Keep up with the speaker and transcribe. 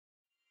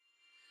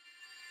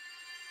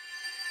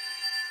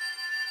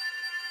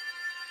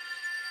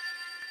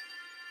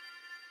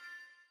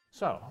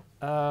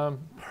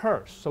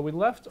Peirce. So we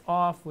left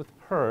off with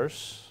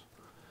Peirce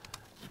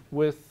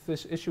with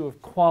this issue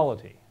of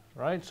quality,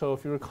 right? So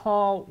if you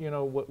recall, you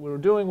know, what we were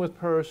doing with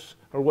Peirce,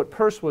 or what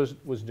Peirce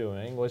was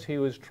doing, was he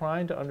was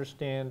trying to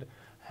understand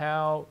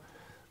how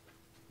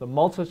the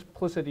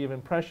multiplicity of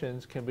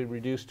impressions can be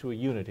reduced to a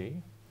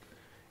unity.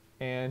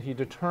 And he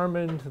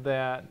determined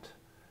that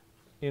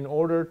in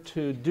order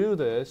to do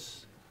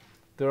this,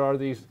 there are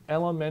these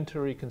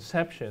elementary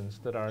conceptions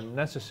that are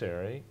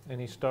necessary.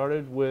 And he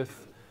started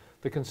with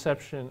the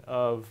conception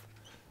of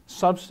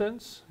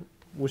substance,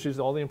 which is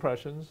all the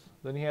impressions.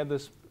 Then he had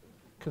this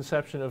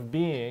conception of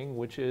being,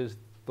 which is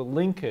the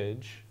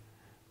linkage,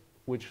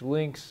 which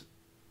links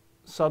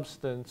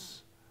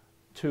substance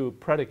to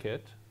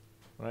predicate,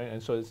 right?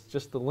 And so it's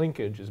just the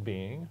linkage is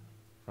being,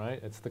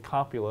 right? It's the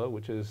copula,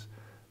 which is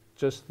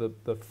just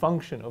the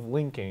function of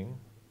linking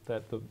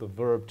that the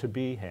verb to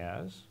be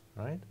has,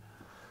 right?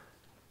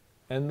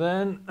 And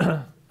then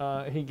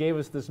he gave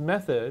us this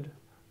method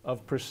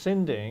of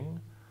prescinding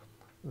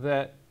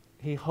that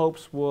he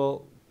hopes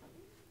will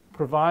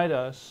provide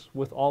us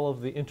with all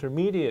of the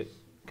intermediate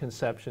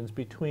conceptions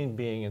between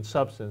being and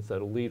substance that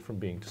will lead from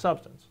being to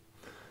substance.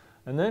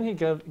 And then he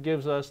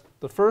gives us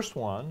the first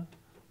one,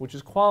 which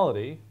is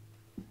quality.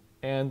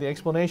 And the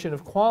explanation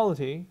of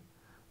quality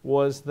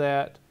was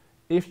that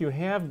if you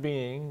have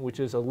being, which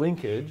is a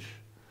linkage,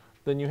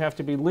 then you have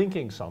to be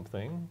linking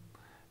something.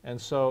 And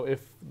so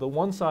if the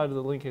one side of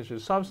the linkage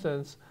is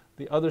substance,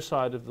 the other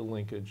side of the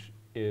linkage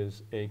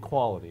is a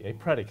quality, a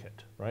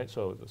predicate, right?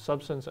 So the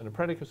substance and a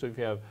predicate. So if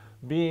you have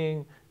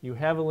being, you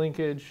have a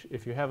linkage.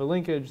 If you have a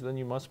linkage, then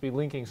you must be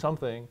linking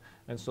something,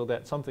 and so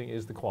that something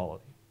is the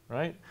quality,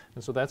 right?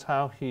 And so that's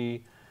how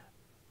he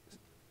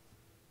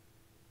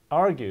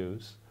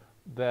argues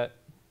that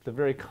the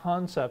very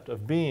concept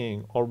of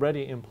being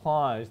already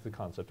implies the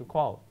concept of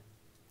quality,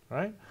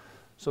 right?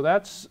 So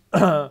that's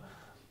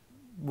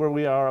where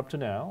we are up to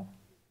now.